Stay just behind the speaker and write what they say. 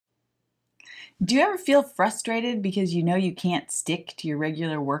Do you ever feel frustrated because you know you can't stick to your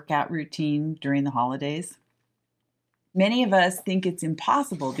regular workout routine during the holidays? Many of us think it's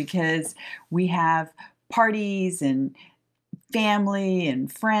impossible because we have parties and family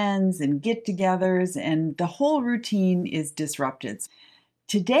and friends and get togethers, and the whole routine is disrupted.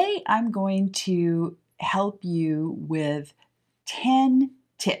 Today, I'm going to help you with 10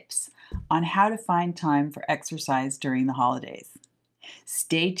 tips on how to find time for exercise during the holidays.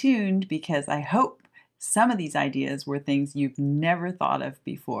 Stay tuned because I hope some of these ideas were things you've never thought of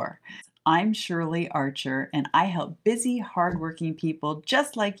before. I'm Shirley Archer, and I help busy, hardworking people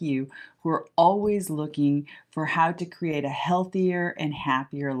just like you who are always looking for how to create a healthier and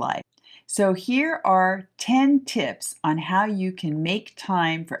happier life. So, here are 10 tips on how you can make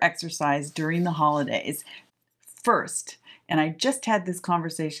time for exercise during the holidays. First, and I just had this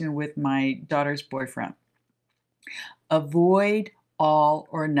conversation with my daughter's boyfriend. Avoid all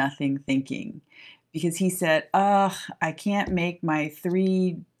or nothing thinking because he said, "Ugh, I can't make my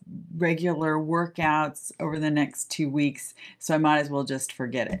 3 regular workouts over the next 2 weeks, so I might as well just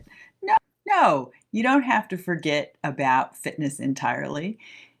forget it." No, no, you don't have to forget about fitness entirely.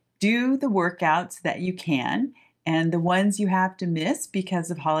 Do the workouts that you can, and the ones you have to miss because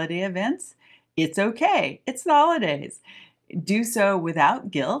of holiday events, it's okay. It's the holidays. Do so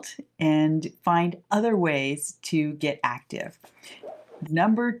without guilt and find other ways to get active.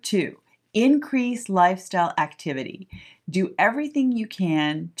 Number 2, increase lifestyle activity. Do everything you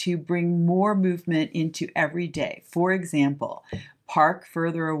can to bring more movement into every day. For example, park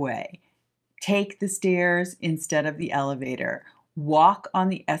further away, take the stairs instead of the elevator. Walk on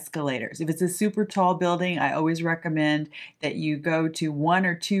the escalators. If it's a super tall building, I always recommend that you go to 1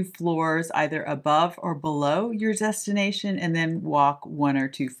 or 2 floors, either above or below your destination, and then walk 1 or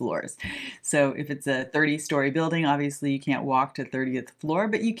 2 floors. So if it's a 30-story building, obviously you can't walk to 30th floor,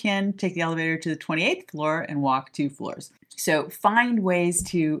 but you can take the elevator to the 28th floor and walk 2 floors. So find ways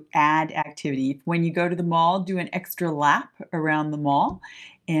to add activity. When you go to the mall, do an extra lap around the mall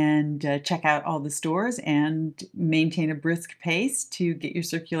and check out all the stores and maintain a brisk pace to get your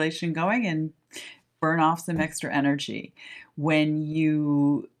circulation going and burn off some extra energy. When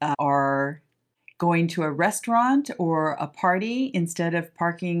you are going to a restaurant or a party, instead of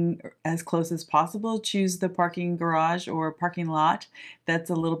parking as close as possible, choose the parking garage or parking lot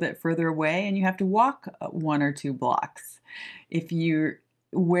that's a little bit further away and you have to walk 1 or 2 blocks. If you're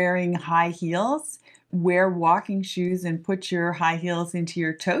wearing high heels, wear walking shoes and put your high heels into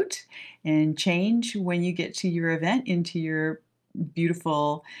your tote and change when you get to your event into your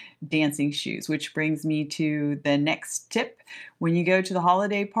beautiful dancing shoes, which brings me to the next tip. When you go to the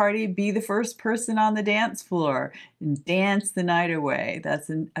holiday party, be the first person on the dance floor and dance the night away. That's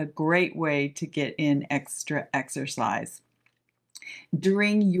a great way to get in extra exercise.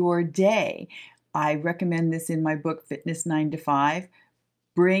 During your day, I recommend this in my book, Fitness 9 to 5.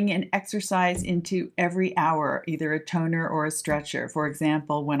 Bring an exercise into every hour, either a toner or a stretcher. For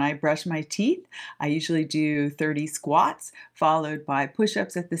example, when I brush my teeth, I usually do 30 squats, followed by push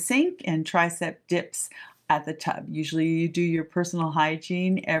ups at the sink and tricep dips at the tub. Usually, you do your personal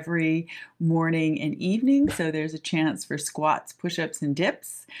hygiene every morning and evening, so there's a chance for squats, push ups, and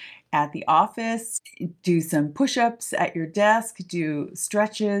dips. At the office, do some push ups at your desk, do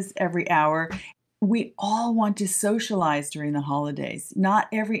stretches every hour. We all want to socialize during the holidays. Not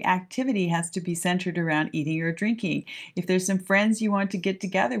every activity has to be centered around eating or drinking. If there's some friends you want to get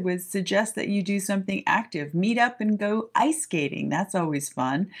together with, suggest that you do something active. Meet up and go ice skating. That's always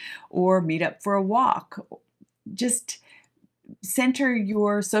fun. Or meet up for a walk. Just center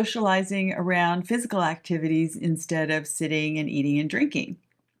your socializing around physical activities instead of sitting and eating and drinking.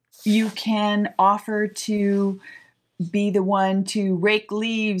 You can offer to be the one to rake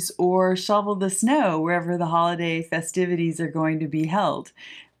leaves or shovel the snow wherever the holiday festivities are going to be held.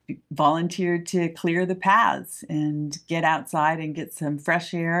 Volunteer to clear the paths and get outside and get some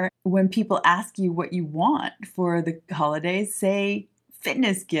fresh air. When people ask you what you want for the holidays, say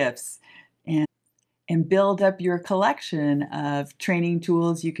fitness gifts and build up your collection of training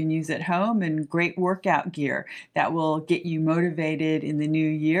tools you can use at home and great workout gear that will get you motivated in the new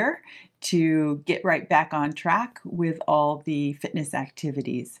year to get right back on track with all the fitness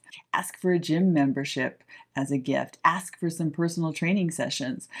activities. Ask for a gym membership as a gift. Ask for some personal training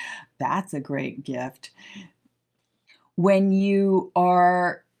sessions. That's a great gift. When you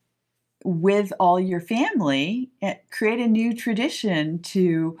are with all your family, create a new tradition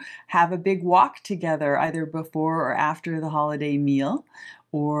to have a big walk together either before or after the holiday meal,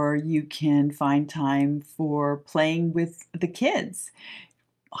 or you can find time for playing with the kids.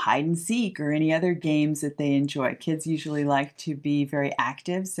 hide and seek or any other games that they enjoy. Kids usually like to be very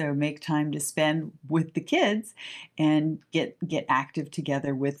active, so make time to spend with the kids and get active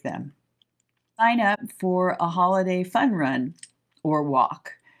together with them. Sign up for a holiday fun run or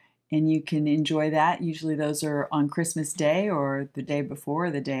walk, and you can enjoy that. Usually those are on Christmas Day or the day before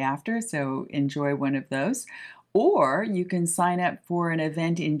or the day after, so enjoy one of those. Or you can sign up for an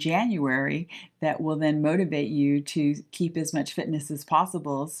event in January that will then motivate you to keep as much fitness as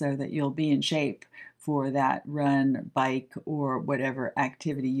possible so that you'll be in shape for that run, bike, or whatever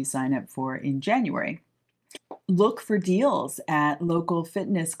activity you sign up for in January. Look for deals at local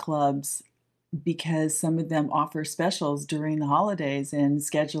fitness clubs because some of them offer specials during the holidays, and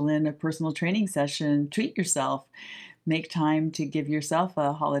schedule in a personal training session. Treat yourself. Make time to give yourself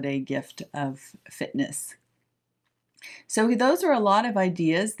a holiday gift of fitness. So, those are a lot of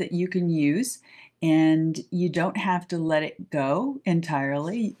ideas that you can use, and you don't have to let it go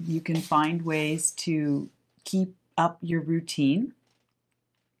entirely. You can find ways to keep up your routine.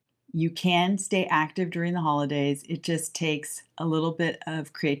 You can stay active during the holidays. It just takes a little bit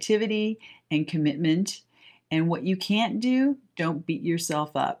of creativity and commitment. And what you can't do, don't beat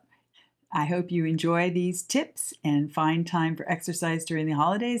yourself up. I hope you enjoy these tips and find time for exercise during the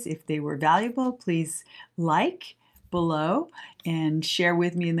holidays. If they were valuable, please like below and share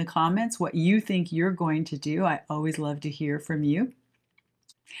with me in the comments what you think you're going to do. I always love to hear from you.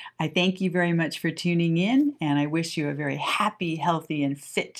 I thank you very much for tuning in, and I wish you a very happy, healthy, and fit